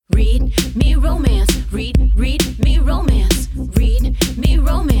Read me romance. Read me romance. Read me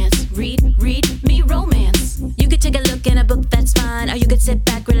romance. Read me romance. You could take a look in a book, that's fine. Or you could sit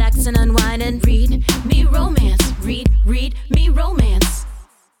back, relax, and unwind and read me romance. Read me romance.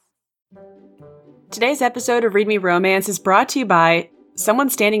 Today's episode of Read Me Romance is brought to you by someone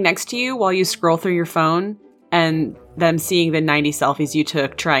standing next to you while you scroll through your phone and them seeing the 90 selfies you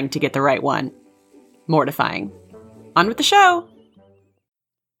took trying to get the right one. Mortifying. On with the show!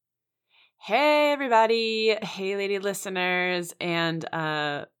 Hey everybody! Hey lady listeners and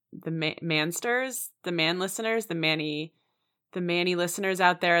the mansters, the man listeners, the manny listeners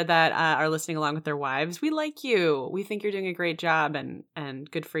out there that are listening along with their wives. We like you. We think you're doing a great job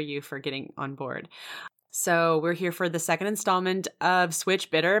and good for you for getting on board. So we're here for the second installment of Switch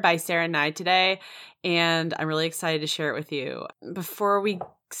BIDDER by Sara and I today, and I'm really excited to share it with you. Before we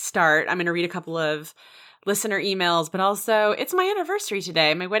start, I'm going to read a couple of listener emails, but also it's my anniversary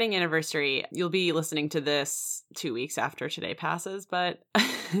today, my wedding anniversary. You'll be listening to this 2 weeks after today passes, but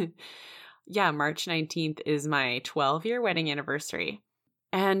yeah, March 19th is my 12-year wedding anniversary.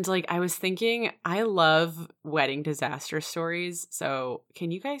 And I was thinking, I love wedding disaster stories. So can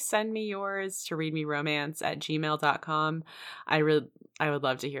you guys send me yours to readmeromance@gmail.com? I would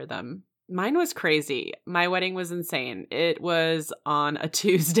love to hear them. Mine was crazy. My wedding was insane. It was on a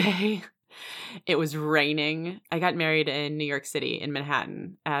Tuesday. It was raining. I got married in New York City in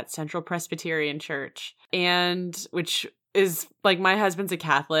Manhattan at Central Presbyterian Church, and which is my husband's a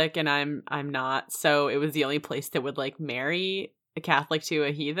Catholic and I'm not, so it was the only place that would marry a Catholic to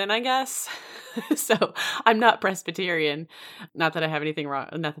a heathen, I guess. So I'm not Presbyterian. Not that I have anything wrong.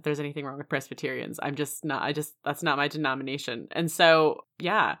 Not that there's anything wrong with Presbyterians. I'm just not. That's not my denomination. And so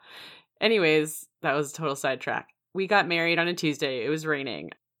yeah. Anyways, that was a total sidetrack. We got married on a Tuesday. It was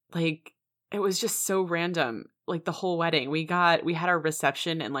raining. It was just so random. The whole wedding, we had our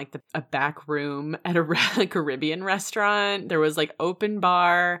reception in a back room at a Caribbean restaurant. There was open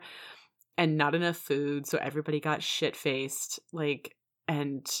bar and not enough food, so everybody got shit faced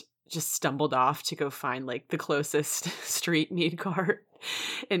and just stumbled off to go find the closest street meat cart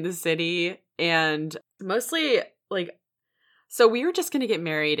in the city. And mostly so we were just gonna get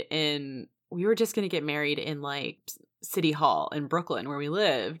married in City Hall in Brooklyn where we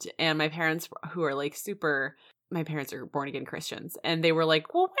lived, and my parents, who are my parents are born again Christians, and they were well,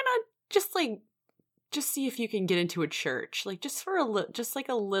 why not just see if you can get into a church, just for a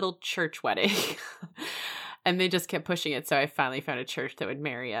little church wedding. And they just kept pushing it, so I finally found a church that would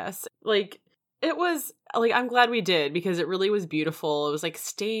marry us. It was I'm glad we did, because it really was beautiful. It was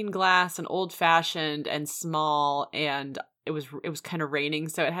stained glass and old fashioned and small, and it was kind of raining,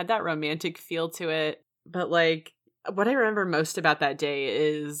 so it had that romantic feel to it. But what I remember most about that day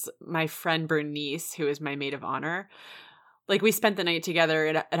is my friend Bernice, who is my maid of honor. We spent the night together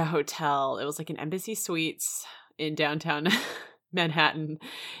at a hotel. It was an Embassy Suites in downtown Manhattan.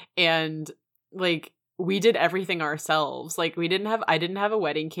 And we did everything ourselves. I didn't have a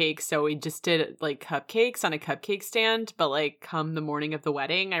wedding cake, so we just did cupcakes on a cupcake stand. But come the morning of the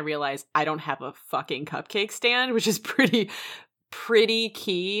wedding, I realized I don't have a fucking cupcake stand, which is pretty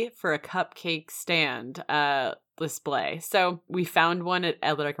key for a cupcake stand display. So we found one at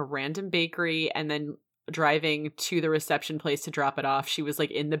a random bakery, and then driving to the reception place to drop it off, she was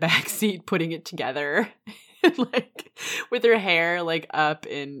in the back seat putting it together, with her hair up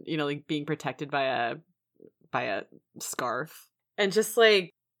and being protected by a scarf, and just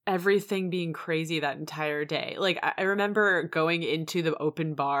everything being crazy that entire day. I remember going into the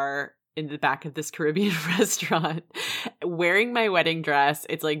open bar in the back of this Caribbean restaurant, wearing my wedding dress.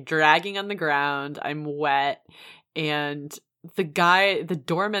 It's dragging on the ground. I'm wet. And the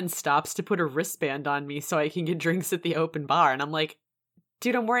doorman stops to put a wristband on me so I can get drinks at the open bar. And I'm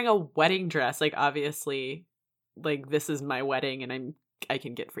dude, I'm wearing a wedding dress. Obviously, this is my wedding and I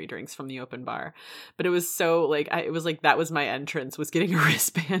can get free drinks from the open bar. But it was so it was that was my entrance, was getting a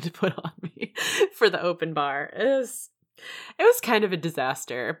wristband put on me for the open bar. It was kind of a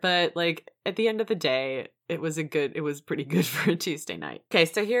disaster, but at the end of the day, it was pretty good for a Tuesday night. Okay,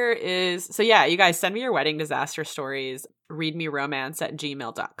 so yeah, you guys send me your wedding disaster stories,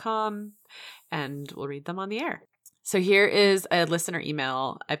 readmeromance@gmail.com, and we'll read them on the air. So here is a listener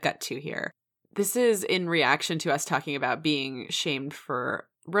email. I've got two here. This is in reaction to us talking about being shamed for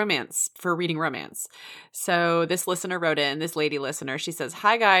reading romance. So this listener wrote in, this lady listener, she says,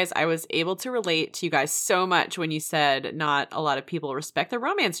 "Hi guys, I was able to relate to you guys so much when you said not a lot of people respect the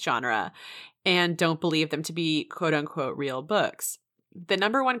romance genre and don't believe them to be quote unquote real books. The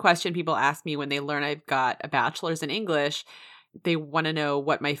number one question people ask me when they learn I've got a bachelor's in English, they want to know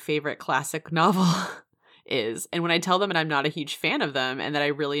what my favorite classic novel is. And when I tell them that I'm not a huge fan of them and that I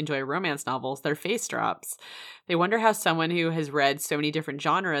really enjoy romance novels, their face drops. They wonder how someone who has read so many different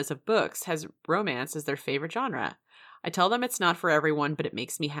genres of books has romance as their favorite genre. I tell them it's not for everyone, but it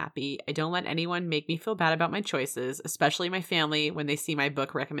makes me happy. I don't let anyone make me feel bad about my choices, especially my family when they see my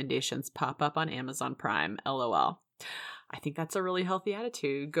book recommendations pop up on Amazon Prime. LOL. I think that's a really healthy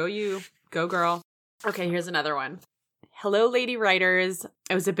attitude. Go you. Go girl. Okay, here's another one. Hello, lady writers.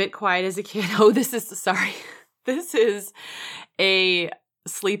 I was a bit quiet as a kid. Oh, this is a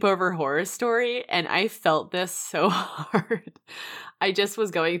sleepover horror story, and I felt this so hard. I just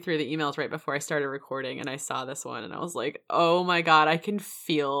was going through the emails right before I started recording, and I saw this one, and I was like, oh my God, I can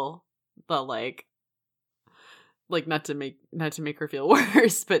feel the like not to make her feel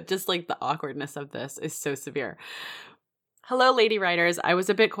worse, but just like the awkwardness of this is so severe. Hello, lady writers. I was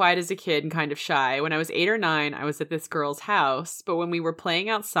a bit quiet as a kid and kind of shy. When I was 8 or 9, I was at this girl's house, but when we were playing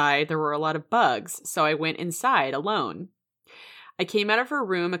outside, there were a lot of bugs, so I went inside alone. I came out of her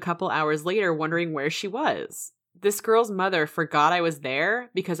room a couple hours later wondering where she was. This girl's mother forgot I was there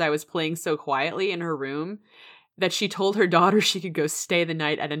because I was playing so quietly in her room that she told her daughter she could go stay the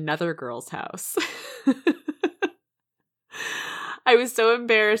night at another girl's house. I was so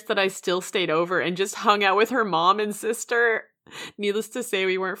embarrassed that I still stayed over and just hung out with her mom and sister. Needless to say,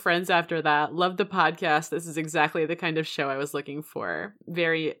 we weren't friends after that. Love the podcast. This is exactly the kind of show I was looking for.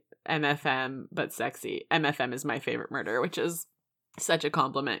 Very MFM, but sexy. MFM is my favorite murder, which is such a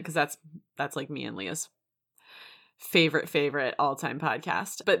compliment because that's like me and Leah's favorite all-time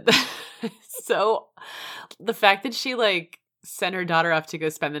podcast. But so the fact that she like sent her daughter off to go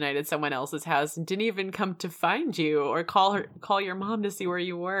spend the night at someone else's house and didn't even come to find you or call your mom to see where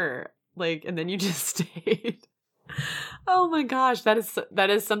you were, like, and then you just stayed. Oh my gosh, that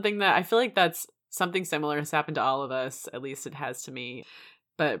is something that I feel like that's something similar has happened to all of us. At least it has to me.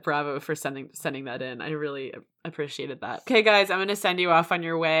 But bravo for sending that in. I really appreciated that. Okay, guys, I'm going to send you off on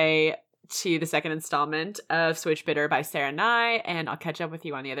your way to the second installment of Switch Bitter by Sara and I, and I'll catch up with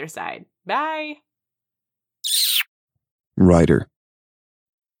you on the other side. Bye! Writer.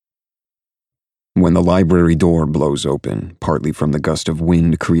 When the library door blows open, partly from the gust of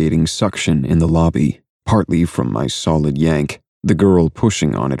wind creating suction in the lobby, partly from my solid yank, the girl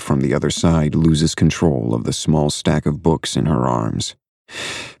pushing on it from the other side loses control of the small stack of books in her arms.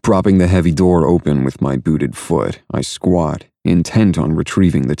 Propping the heavy door open with my booted foot, I squat, intent on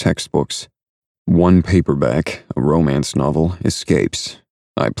retrieving the textbooks. One paperback, a romance novel, escapes.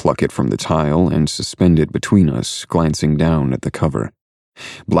 I pluck it from the tile and suspend it between us, glancing down at the cover.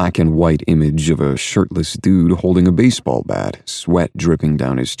 Black and white image of a shirtless dude holding a baseball bat, sweat dripping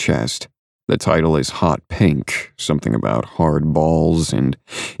down his chest. The title is hot pink, something about hard balls, and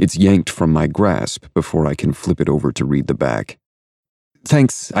it's yanked from my grasp before I can flip it over to read the back.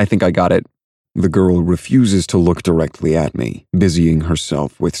 Thanks, I think I got it. The girl refuses to look directly at me, busying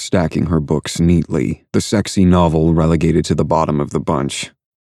herself with stacking her books neatly, the sexy novel relegated to the bottom of the bunch.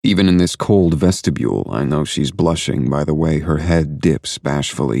 Even in this cold vestibule, I know she's blushing by the way her head dips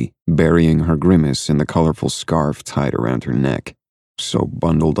bashfully, burying her grimace in the colorful scarf tied around her neck. So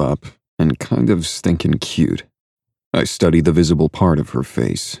bundled up, and kind of stinking cute. I study the visible part of her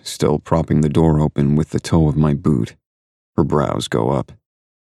face, still propping the door open with the toe of my boot. Her brows go up.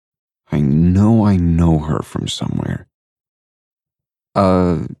 I know her from somewhere.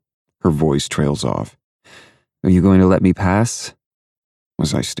 Her voice trails off. Are you going to let me pass?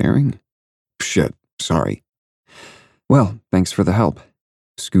 Was I staring? Shit, sorry. Well, thanks for the help.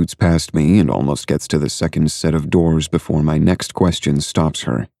 Scoots past me and almost gets to the second set of doors before my next question stops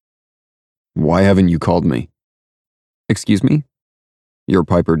her. Why haven't you called me? Excuse me? You're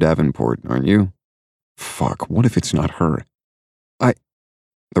Piper Davenport, aren't you? Fuck, what if it's not her?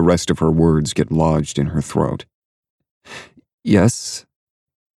 The rest of her words get lodged in her throat. Yes.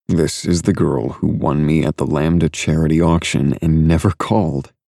 This is the girl who won me at the Lambda charity auction and never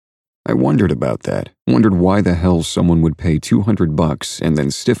called. I wondered about that, wondered why the hell someone would pay $200 and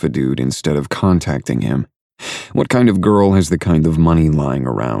then stiff a dude instead of contacting him. What kind of girl has the kind of money lying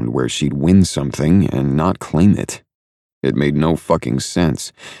around where she'd win something and not claim it? It made no fucking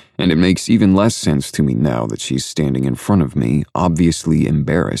sense, and it makes even less sense to me now that she's standing in front of me, obviously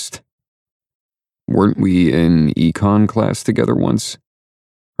embarrassed. Weren't we in econ class together once?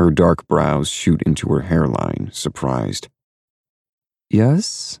 Her dark brows shoot into her hairline, surprised.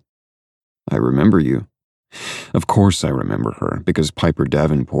 Yes? I remember you. Of course I remember her, because Piper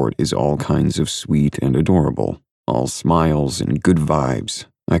Davenport is all kinds of sweet and adorable, all smiles and good vibes.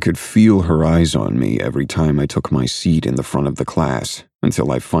 I could feel her eyes on me every time I took my seat in the front of the class,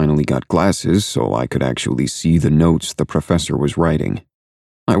 until I finally got glasses so I could actually see the notes the professor was writing.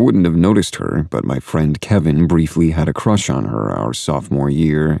 I wouldn't have noticed her, but my friend Kevin briefly had a crush on her our sophomore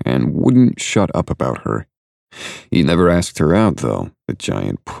year and wouldn't shut up about her. He never asked her out, though, the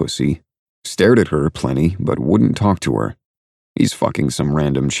giant pussy. Stared at her plenty, but wouldn't talk to her. He's fucking some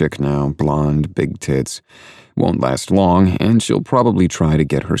random chick now, blonde, big tits. Won't last long, and she'll probably try to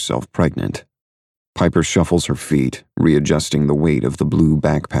get herself pregnant. Piper shuffles her feet, readjusting the weight of the blue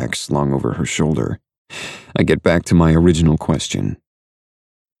backpack slung over her shoulder. I get back to my original question.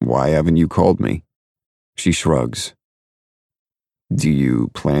 Why haven't you called me? She shrugs. Do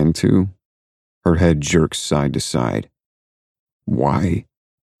you plan to? Her head jerks side to side. Why?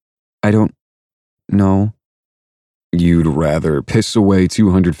 I don't know. You'd rather piss away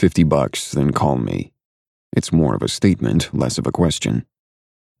 $250 than call me. It's more of a statement, less of a question.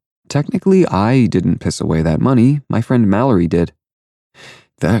 Technically, I didn't piss away that money. My friend Mallory did.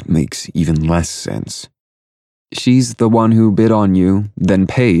 That makes even less sense. She's the one who bid on you, then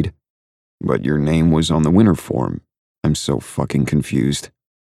paid. But your name was on the winner form. I'm so fucking confused.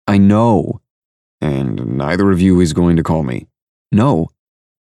 I know. And neither of you is going to call me. No.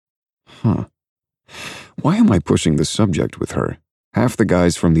 Huh. Why am I pushing the subject with her? Half the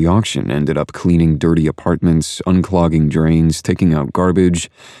guys from the auction ended up cleaning dirty apartments, unclogging drains, taking out garbage,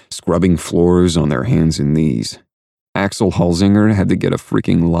 scrubbing floors on their hands and knees. Axel Halsinger had to get a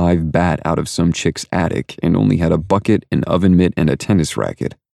freaking live bat out of some chick's attic and only had a bucket, an oven mitt, and a tennis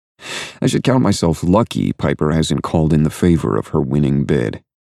racket. I should count myself lucky Piper hasn't called in the favor of her winning bid.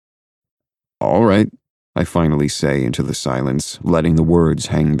 All right, I finally say into the silence, letting the words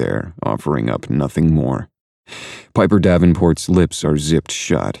hang there, offering up nothing more. Piper Davenport's lips are zipped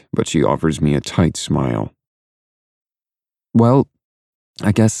shut, but she offers me a tight smile. Well,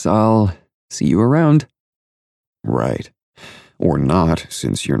 I guess I'll see you around. Right. Or not,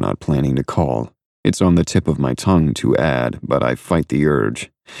 since you're not planning to call. It's on the tip of my tongue to add, but I fight the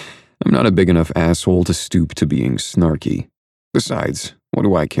urge. I'm not a big enough asshole to stoop to being snarky. Besides, what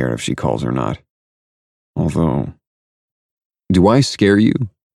do I care if she calls or not? Although... Do I scare you?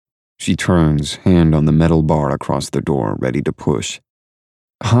 She turns, hand on the metal bar across the door, ready to push.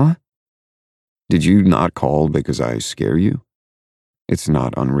 Huh? Did you not call because I scare you? It's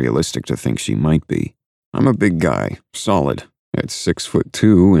not unrealistic to think she might be. I'm a big guy, solid. At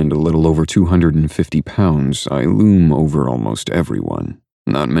 6'2" and a little over 250 pounds, I loom over almost everyone.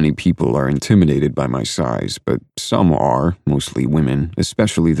 Not many people are intimidated by my size, but some are, mostly women,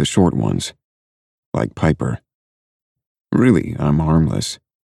 especially the short ones. Like Piper. Really, I'm harmless.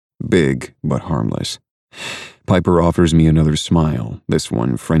 Big, but harmless. Piper offers me another smile, this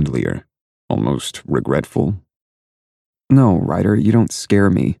one friendlier. Almost regretful. No, Ryder, you don't scare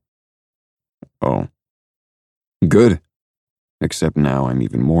me. Oh. Good. Except now I'm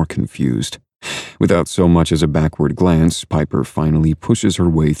even more confused. Without so much as a backward glance, Piper finally pushes her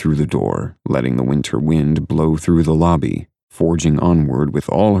way through the door, letting the winter wind blow through the lobby, forging onward with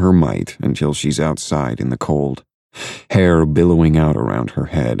all her might until she's outside in the cold, hair billowing out around her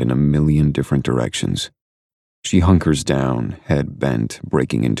head in a million different directions. She hunkers down, head bent,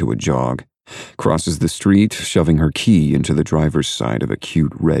 breaking into a jog, crosses the street, shoving her key into the driver's side of a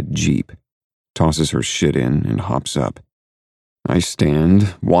cute red Jeep, tosses her shit in and hops up. I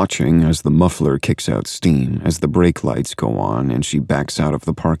stand, watching as the muffler kicks out steam as the brake lights go on and she backs out of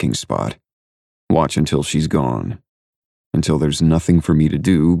the parking spot. Watch until she's gone. Until there's nothing for me to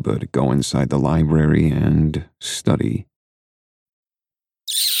do but go inside the library and study.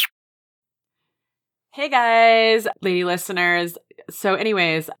 Hey guys, lady listeners. So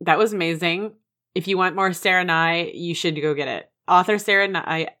anyways, that was amazing. If you want more Sara Nye, you should go get it.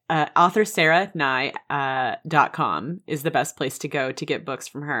 AuthorSaraNye.com is the best place to go to get books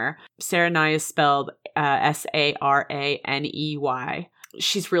from her. Sara Nye is spelled Saraney.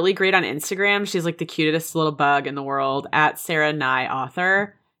 She's really great on Instagram. She's like the cutest little bug in the world. At Sara Nye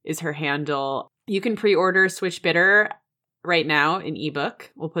Author is her handle. You can pre-order Switch BIDDER right now in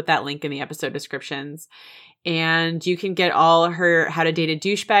ebook. We'll put that link in the episode descriptions. And you can get all her How to Date a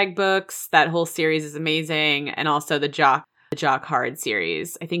Douchebag books. That whole series is amazing. And also the Jock Hard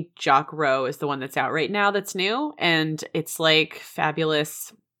series. I think Jock Row is the one that's out right now that's new. And it's like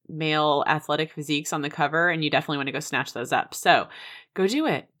fabulous male athletic physiques on the cover. And you definitely want to go snatch those up. So go do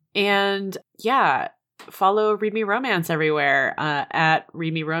it. And yeah, follow Read Me Romance everywhere. At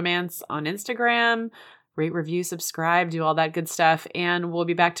Read Me Romance on Instagram. Rate, review, subscribe, do all that good stuff. And we'll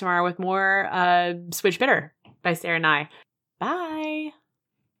be back tomorrow with more Switch BIDDER by Sara Nye. Bye.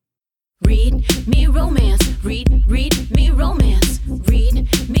 Read me romance.